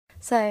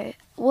So,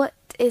 what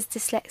is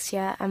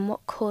dyslexia and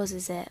what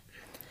causes it?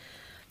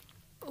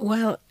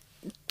 Well,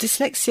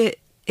 dyslexia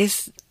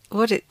is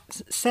what it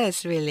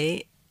says,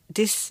 really.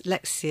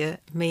 Dyslexia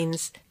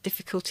means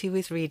difficulty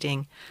with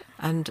reading,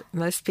 and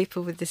most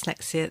people with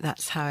dyslexia,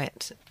 that's how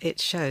it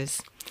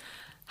shows.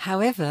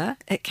 However,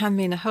 it can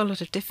mean a whole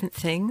lot of different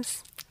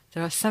things.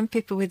 There are some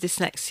people with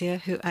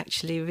dyslexia who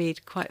actually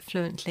read quite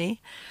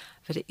fluently,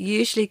 but it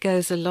usually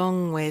goes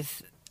along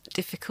with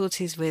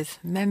difficulties with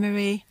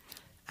memory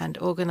and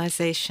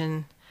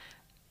organisation,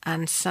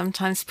 and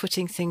sometimes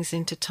putting things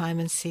into time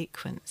and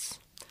sequence.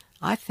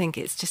 I think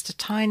it's just a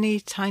tiny,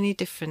 tiny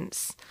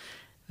difference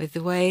with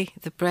the way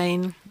the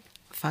brain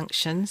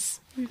functions.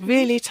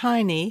 Really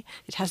tiny.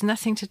 It has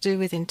nothing to do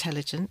with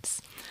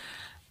intelligence,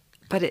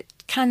 but it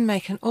can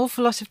make an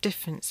awful lot of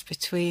difference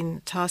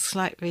between tasks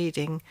like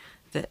reading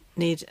that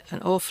need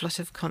an awful lot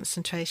of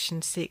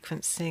concentration,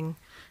 sequencing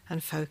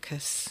and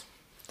focus.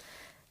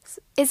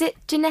 Is it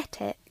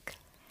genetic?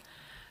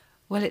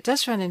 Well, it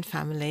does run in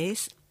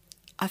families.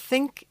 I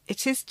think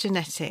it is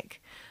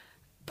genetic,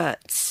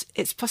 but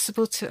it's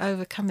possible to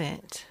overcome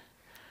it.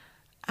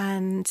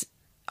 And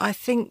I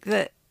think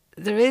that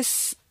there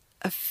is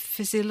a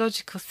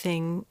physiological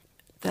thing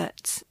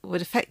that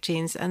would affect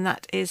genes, and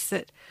that is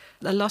that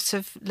a lot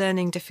of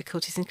learning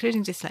difficulties,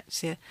 including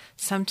dyslexia,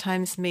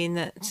 sometimes mean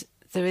that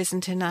there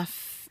isn't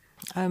enough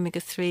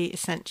omega-3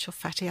 essential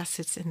fatty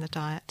acids in the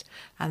diet,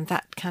 and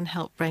that can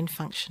help brain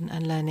function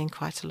and learning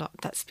quite a lot.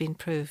 That's been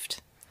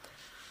proved.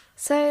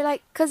 So,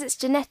 because it's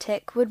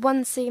genetic, would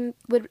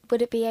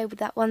it be able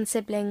that one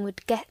sibling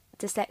would get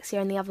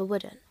dyslexia and the other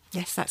wouldn't?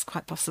 Yes, that's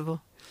quite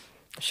possible.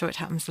 I'm sure it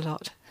happens a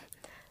lot.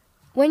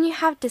 When you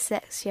have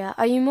dyslexia,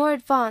 are you more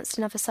advanced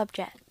in other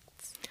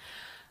subjects?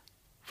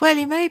 Well,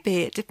 you may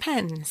be. It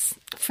depends.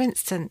 For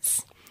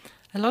instance,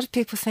 a lot of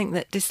people think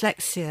that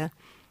dyslexia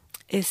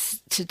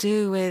is to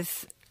do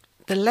with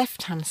the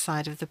left-hand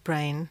side of the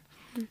brain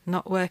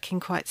not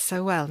working quite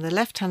so well. The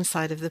left-hand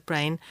side of the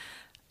brain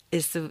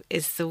is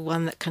the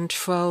one that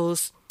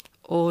controls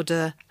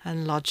order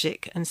and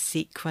logic and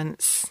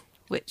sequence,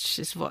 which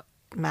is what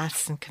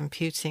maths and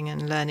computing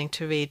and learning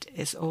to read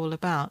is all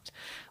about.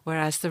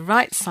 Whereas the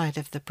right side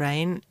of the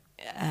brain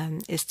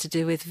is to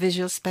do with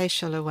visual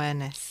spatial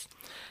awareness.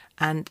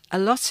 And a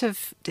lot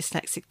of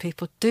dyslexic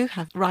people do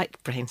have right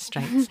brain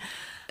strength.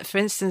 For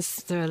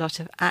instance, there are a lot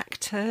of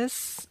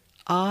actors,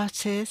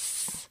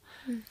 artists,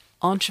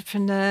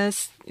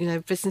 entrepreneurs,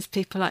 business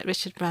people like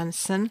Richard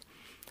Branson,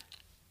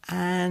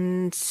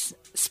 and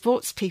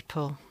sports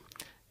people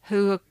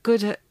who are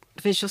good at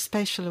visual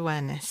spatial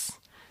awareness,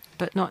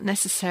 but not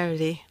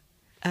necessarily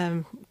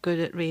good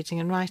at reading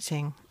and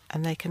writing,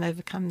 and they can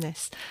overcome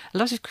this.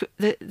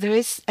 There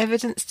is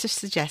evidence to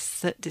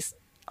suggest that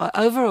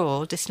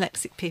overall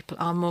dyslexic people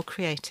are more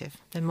creative.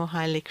 They're more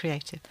highly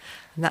creative,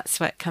 and that's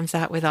where it comes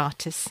out with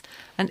artists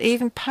and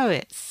even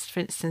poets.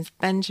 For instance,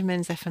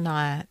 Benjamin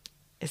Zephaniah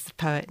is the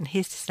poet, and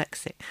he's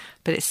dyslexic,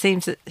 but it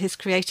seems that his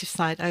creative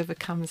side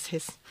overcomes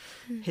his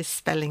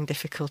spelling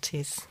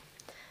difficulties.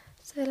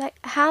 So,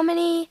 how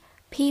many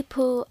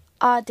people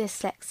are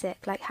dyslexic?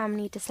 How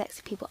many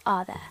dyslexic people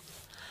are there?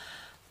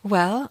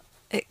 Well,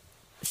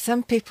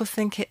 some people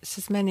think it's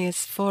as many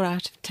as 4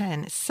 out of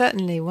 10. It's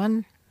certainly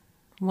one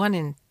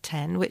in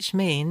 10, which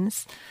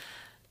means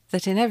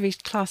that in every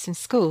class in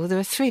school there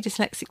are 3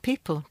 dyslexic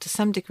people to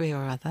some degree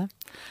or other.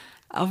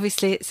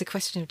 Obviously, it's a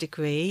question of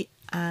degree,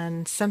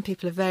 and some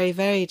people are very,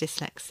 very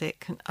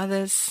dyslexic, and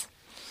others,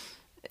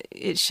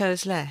 it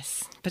shows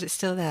less, but it's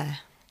still there.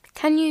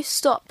 Can you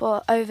stop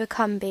or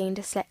overcome being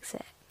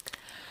dyslexic?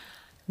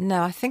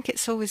 No, I think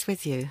it's always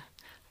with you,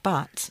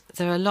 but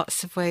there are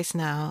lots of ways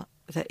now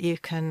that you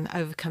can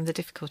overcome the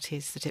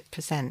difficulties that it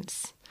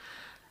presents.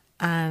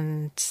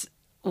 And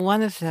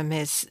one of them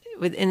is,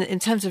 in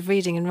terms of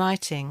reading and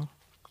writing,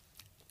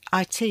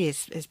 IT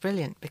is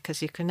brilliant,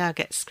 because you can now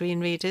get screen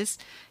readers.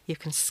 You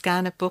can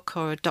scan a book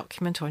or a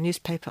document or a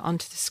newspaper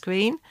onto the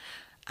screen,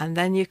 and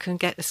then you can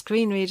get a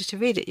screen reader to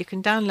read it. You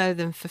can download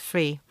them for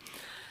free.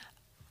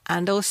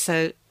 And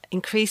also,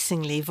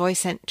 increasingly,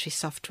 voice entry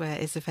software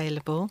is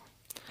available,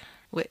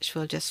 which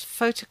will just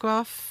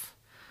photograph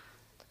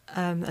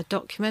a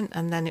document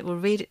and then it will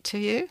read it to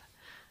you.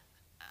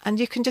 And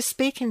you can just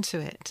speak into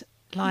it,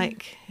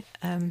 drag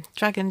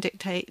and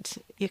dictate.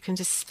 You can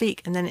just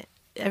speak, and then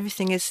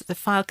the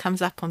file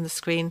comes up on the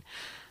screen.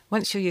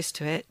 Once you're used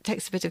to it, it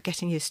takes a bit of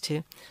getting used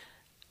to,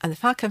 and the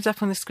file comes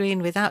up on the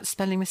screen without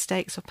spelling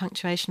mistakes or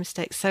punctuation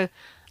mistakes. So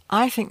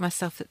I think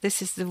myself that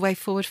this is the way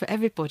forward for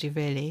everybody,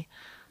 really,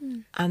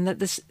 and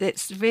that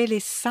it's really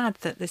sad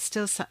that there's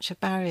still such a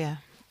barrier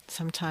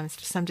sometimes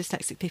for some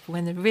dyslexic people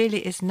when there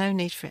really is no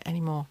need for it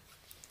anymore.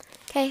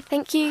 Okay,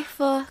 thank you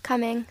for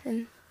coming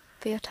and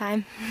for your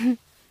time.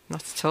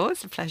 Not at all,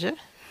 it's a pleasure.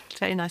 It's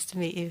very nice to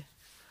meet you.